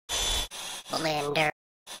Blender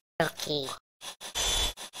key.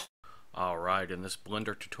 Alright, in this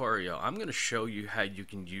Blender tutorial, I'm going to show you how you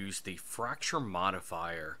can use the fracture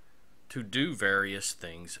modifier to do various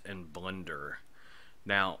things in Blender.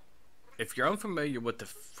 Now, if you're unfamiliar with the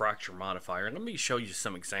fracture modifier, let me show you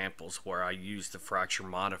some examples where I use the fracture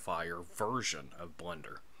modifier version of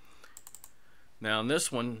Blender. Now, in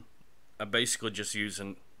this one, I'm basically just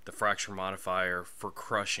using the fracture modifier for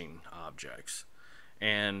crushing objects.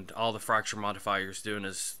 And all the fracture modifier is doing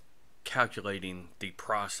is calculating the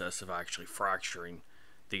process of actually fracturing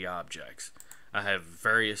the objects. I have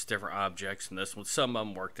various different objects in this one. Some of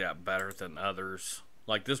them worked out better than others.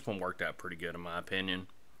 Like this one worked out pretty good in my opinion.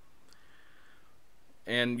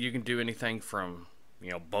 And you can do anything from,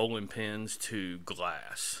 bowling pins to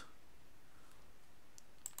glass.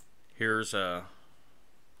 Here's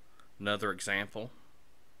another example.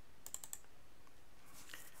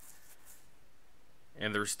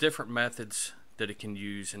 And there's different methods that it can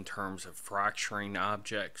use in terms of fracturing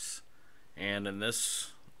objects. And in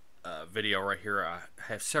this video right here, I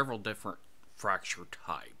have several different fracture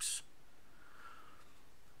types.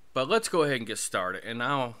 But let's go ahead and get started. And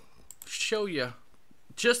I'll show you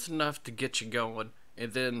just enough to get you going.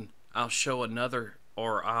 And then I'll show another,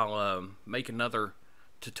 or I'll make another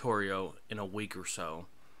tutorial in a week or so.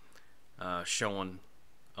 Showing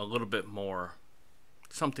a little bit more,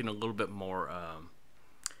 something a little bit more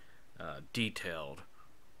detailed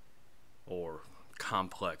or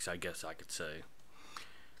complex, I guess I could say.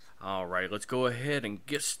 Alright, let's go ahead and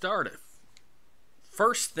get started.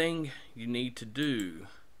 First thing you need to do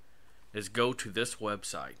is go to this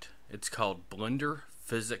website. It's called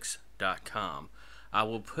blenderphysics.com. I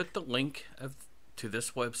will put the link to this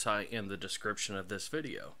website in the description of this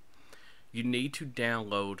video. You need to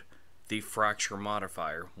download the fracture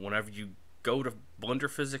modifier. Whenever you go to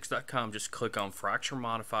blenderphysics.com, just click on fracture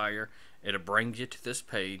modifier. It'll bring you to this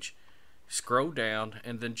page. Scroll down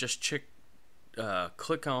and then just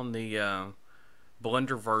click on the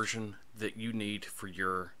Blender version that you need for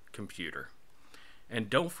your computer. And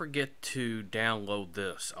don't forget to download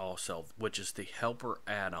this also, which is the helper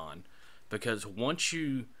add-on, because once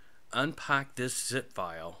you unpack this zip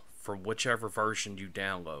file for whichever version you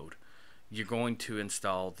download, you're going to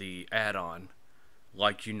install the add-on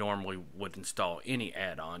like you normally would install any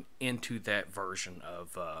add-on into that version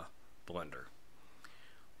of Blender.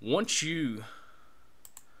 Once you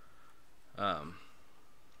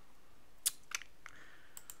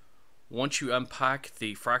unpack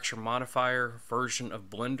the fracture modifier version of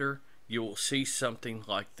Blender, you will see something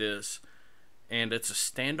like this, and it's a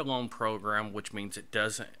standalone program, which means it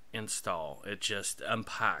doesn't install. It just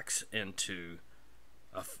unpacks into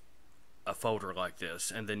a folder like this,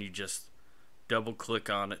 and then you just double click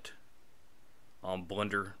on it on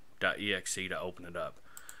blender.exe to open it up.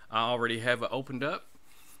 I already have it opened up.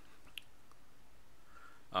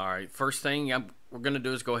 Alright, first thing we're going to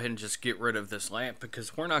do is go ahead and just get rid of this lamp,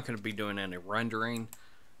 because we're not going to be doing any rendering.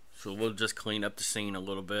 So we'll just clean up the scene a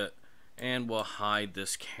little bit, and we'll hide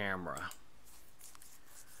this camera.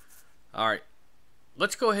 Alright,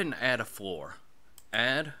 let's go ahead and add a floor.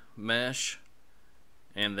 Add, mesh,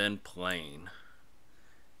 and then plane.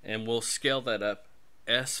 And we'll scale that up.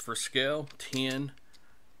 S for scale, 10,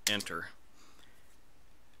 enter.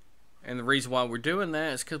 And the reason why we're doing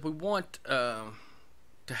that is because we want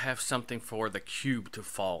to have something for the cube to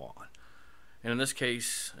fall on. And in this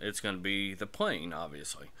case, it's going to be the plane,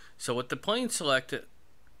 obviously. So with the plane selected,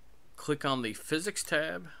 click on the physics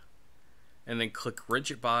tab, and then click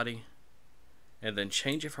rigid body, and then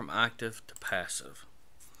change it from active to passive.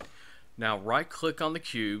 Now right click on the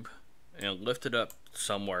cube and lift it up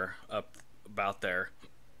somewhere up about there.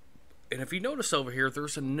 And if you notice over here,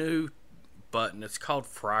 there's a new button. It's called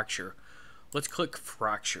fracture. Let's click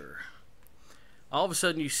fracture. All of a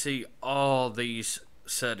sudden you see all these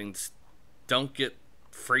settings. Don't get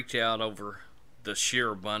freaked out over the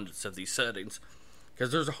sheer abundance of these settings,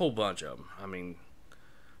 because there's a whole bunch of them. I mean,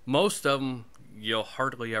 most of them you'll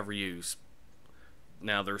hardly ever use.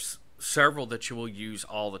 Now there's several that you will use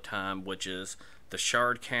all the time, which is the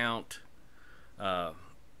shard count, the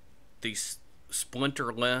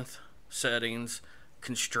splinter length settings,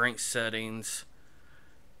 constraint settings,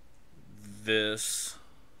 this,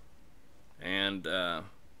 and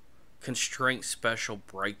constraint special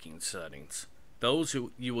breaking settings. Those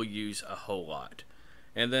you will use a whole lot.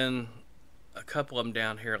 And then a couple of them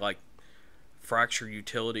down here, like fracture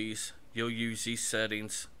utilities, you'll use these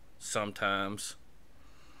settings sometimes.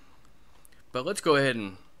 But let's go ahead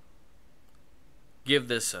and give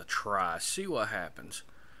this a try, see what happens.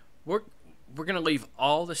 We're going to leave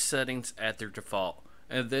all the settings at their default,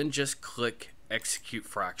 and then just click execute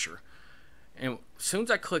fracture. And as soon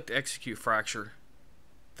as I clicked execute fracture,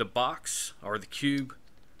 the box or the cube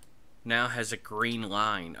now has a green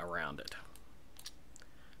line around it.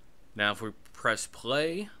 Now if we press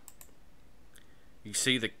play, you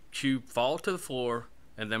see the cube fall to the floor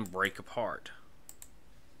and then break apart.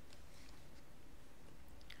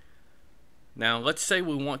 Now let's say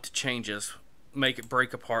we want to change this, make it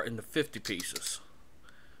break apart into 50 pieces.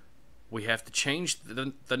 We have to change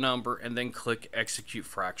the number and then click execute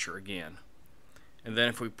fracture again. And then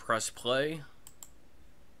if we press play,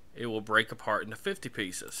 it will break apart into 50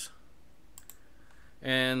 pieces.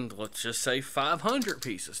 And let's just say 500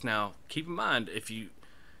 pieces. Now keep in mind, if you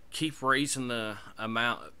keep raising the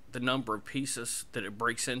number of pieces that it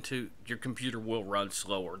breaks into, your computer will run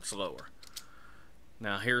slower and slower.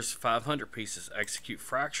 Now here's 500 pieces. Execute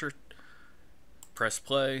fracture, press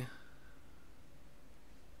play.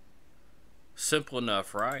 Simple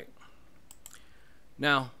enough, right?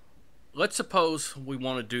 Now let's suppose we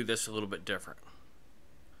want to do this a little bit different.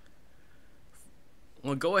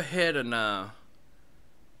 We'll go ahead and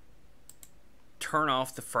turn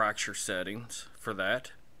off the fracture settings for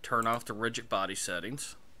that. Turn off the rigid body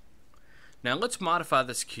settings. Now let's modify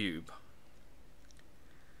this cube.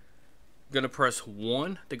 I'm going to press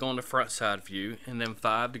 1 to go on the front side view and then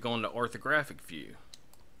 5 to go on the orthographic view.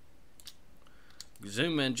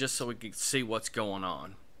 Zoom in just so we can see what's going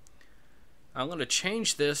on. I'm going to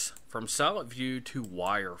change this from solid view to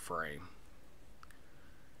wireframe.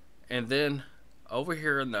 And then over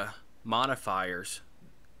here in the modifiers,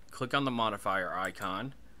 click on the modifier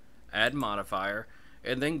icon, add modifier,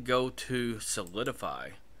 and then go to solidify.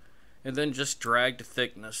 And then just drag the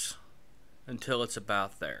thickness until it's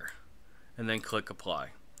about there. And then click apply.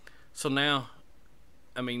 So now,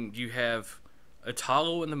 I mean, you have it's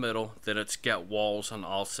hollow in the middle, then it's got walls on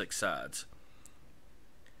all 6 sides.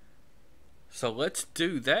 So let's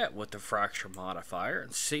do that with the fracture modifier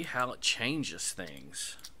and see how it changes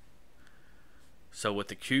things. So with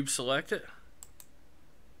the cube selected,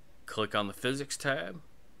 click on the physics tab,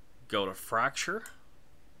 go to fracture.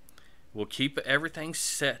 We'll keep everything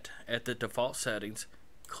set at the default settings,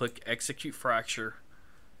 click execute fracture,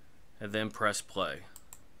 and then press play.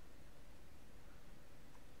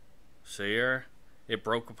 See here? It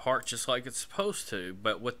broke apart just like it's supposed to,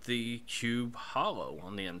 but with the cube hollow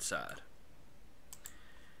on the inside.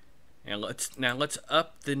 And let's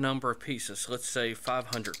up the number of pieces. Let's say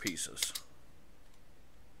 500 pieces.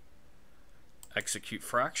 Execute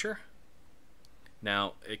fracture.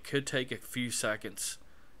 Now it could take a few seconds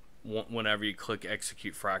whenever you click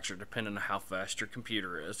execute fracture, depending on how fast your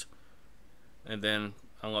computer is. And then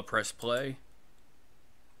I'm going to press play.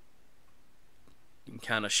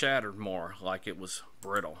 Kind of shattered more, like it was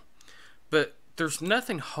brittle. But there's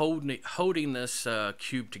nothing holding this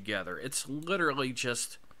cube together. It's literally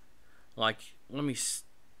just like,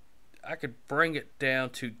 I could bring it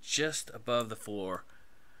down to just above the floor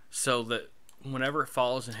so that whenever it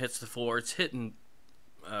falls and hits the floor, it's hitting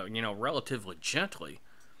relatively gently,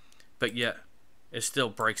 but yet it still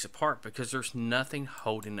breaks apart because there's nothing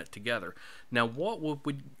holding it together. Now what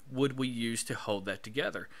would we use to hold that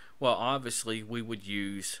together? Well, obviously we would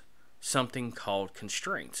use something called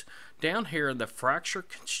constraints. Down here in the fracture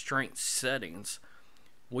constraint settings,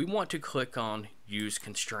 we want to click on use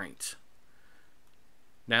constraints.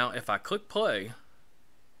 Now if I click play,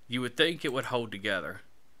 you would think it would hold together,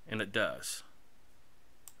 and it does.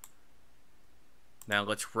 Now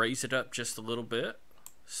let's raise it up just a little bit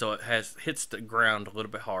so it hits the ground a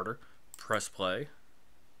little bit harder. Press play.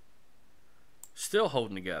 Still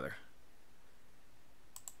holding together.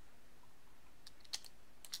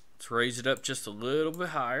 Let's raise it up just a little bit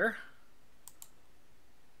higher.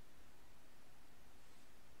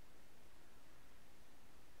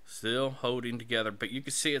 Still holding together, but you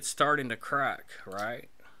can see it's starting to crack, right?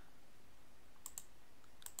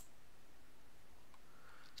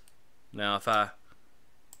 Now if I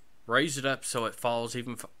raise it up so it falls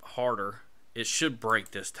even harder, it should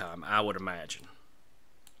break this time, I would imagine.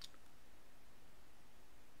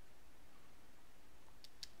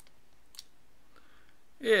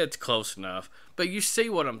 Yeah, it's close enough, but you see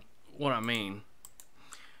what I mean.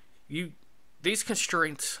 These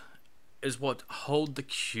constraints is what hold the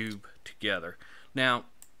cube together. Now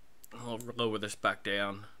I'll lower this back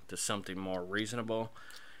down to something more reasonable.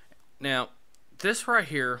 Now this right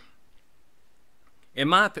here,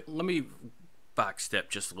 let me back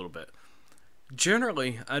step just a little bit.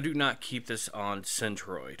 Generally, I do not keep this on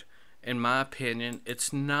Centroid. In my opinion,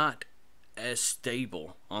 it's not as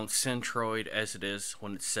stable on Centroid as it is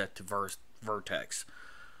when it's set to Vertex.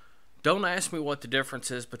 Don't ask me what the difference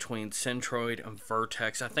is between centroid and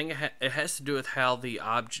vertex. I think it has to do with how the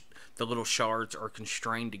little shards are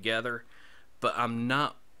constrained together, but I'm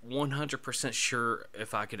not 100% sure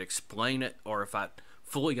if I could explain it or if I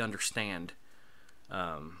fully understand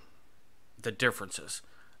the differences.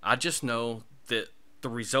 I just know that the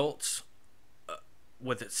results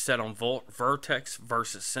with it set on vertex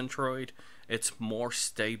versus centroid, it's more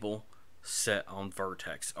stable set on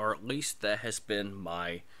vertex, or at least that has been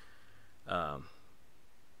my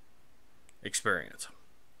experience.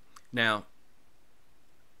 Now,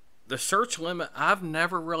 the search limit, I've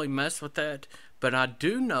never really messed with that, but I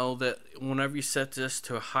do know that whenever you set this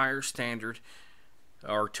to a higher standard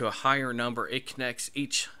or to a higher number, it connects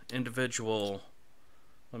each individual.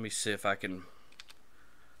 Let me see if I can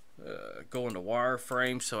go into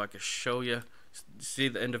wireframe so I can show you. See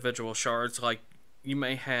the individual shards. Like, you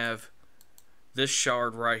may have this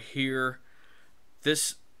shard right here.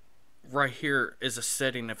 This right here is a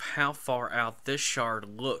setting of how far out this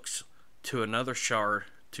shard looks to another shard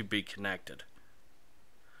to be connected.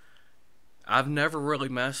 I've never really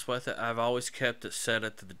messed with it. I've always kept it set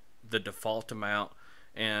at the default amount,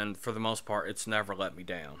 and for the most part it's never let me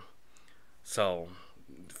down. So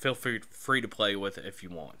feel free to play with it if you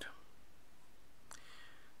want.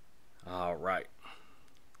 Alright,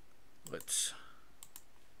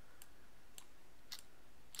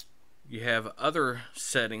 you have other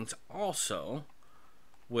settings also,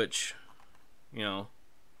 which, you know,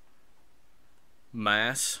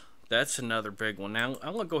 mass, that's another big one. Now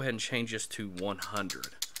I'm going to go ahead and change this to 100,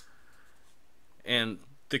 and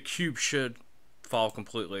the cube should fall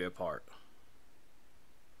completely apart.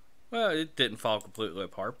 Well, it didn't fall completely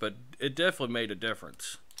apart, but it definitely made a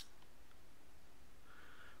difference.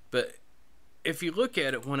 But if you look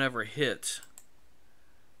at it whenever it hits,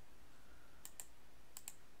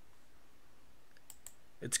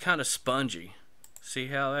 it's kind of spongy. See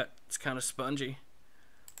how that's kind of spongy?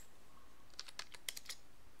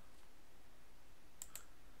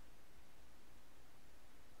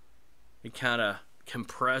 It kind of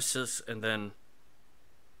compresses and then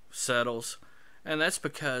settles. And that's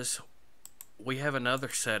because we have another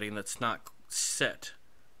setting that's not set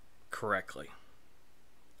correctly.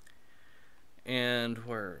 And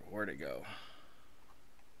where'd it go?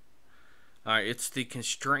 Alright, it's the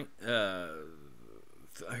constraint, here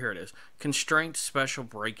it is. Constraint special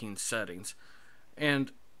breaking settings.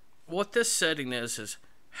 And what this setting is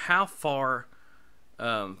how far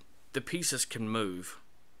the pieces can move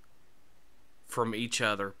from each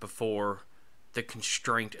other before the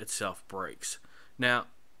constraint itself breaks. Now,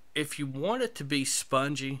 if you want it to be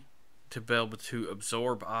spongy, to be able to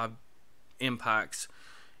absorb impacts,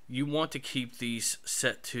 you want to keep these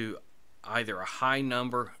set to either a high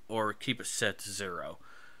number or keep it set to 0.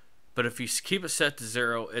 But if you keep it set to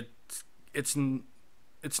 0, it's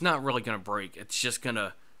not really going to break. It's just going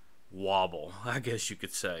to wobble, I guess you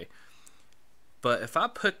could say. But if I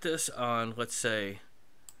put this on, let's say,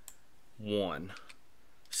 1,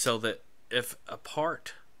 so that if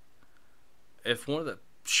one of the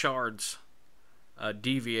shards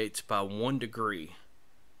deviates by 1 degree,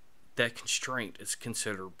 that constraint is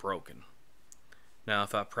considered broken. Now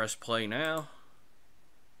if I press play now,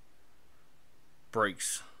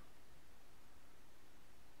 breaks.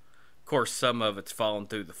 Of course some of it's falling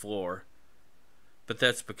through the floor, but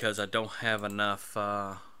that's because I don't have enough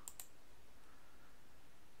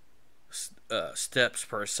steps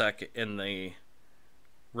per second in the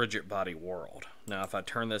rigid body world. Now if I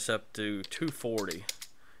turn this up to 240,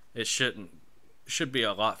 it should be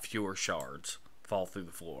a lot fewer shards fall through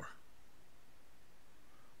the floor.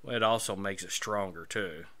 It also makes it stronger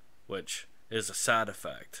too, which is a side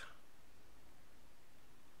effect.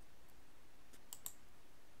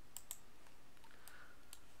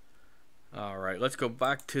 Alright, let's go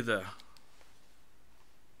back to the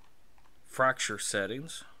fracture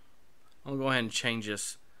settings. I'm going to go ahead and change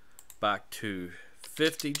this back to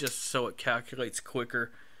 50 just so it calculates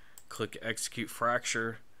quicker. Click execute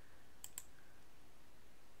fracture.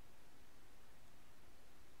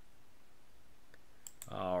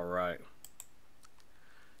 Alright.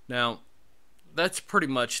 Now, that's pretty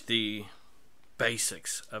much the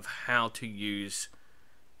basics of how to use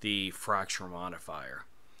the fracture modifier.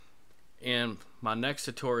 In my next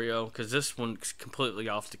tutorial, because this one's completely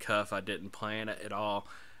off the cuff, I didn't plan it at all.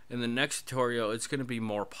 In the next tutorial, it's going to be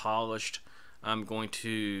more polished. I'm going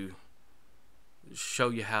to show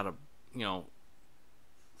you how to, you know,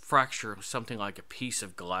 fracture something like a piece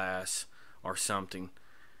of glass or something.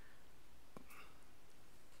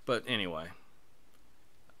 But anyway,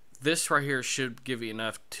 this right here should give you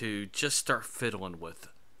enough to just start fiddling with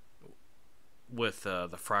with the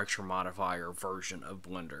fracture modifier version of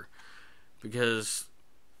Blender, because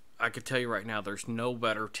I could tell you right now, there's no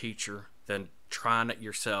better teacher than trying it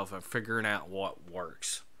yourself and figuring out what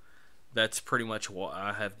works. That's pretty much what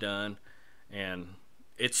I have done, and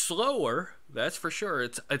it's slower, that's for sure.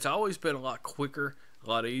 It's always been a lot quicker, a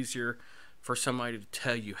lot easier for somebody to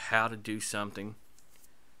tell you how to do something,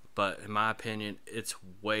 but in my opinion, it's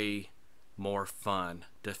way more fun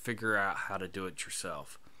to figure out how to do it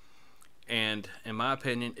yourself. And in my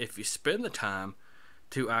opinion, if you spend the time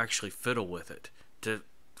to actually fiddle with it, to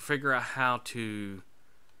figure out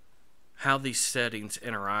how these settings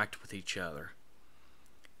interact with each other,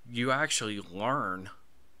 you actually learn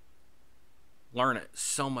it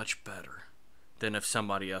so much better than if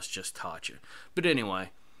somebody else just taught you. But anyway,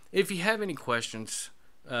 if you have any questions,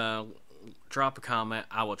 drop a comment.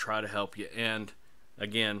 I will try to help you. And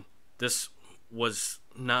again, this was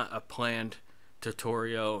not a planned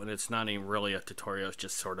tutorial, and it's not even really a tutorial. It's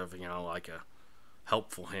just sort of, like a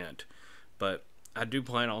helpful hint. But I do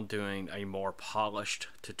plan on doing a more polished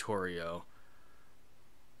tutorial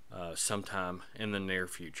sometime in the near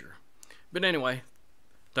future. But anyway,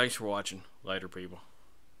 thanks for watching. Later, people.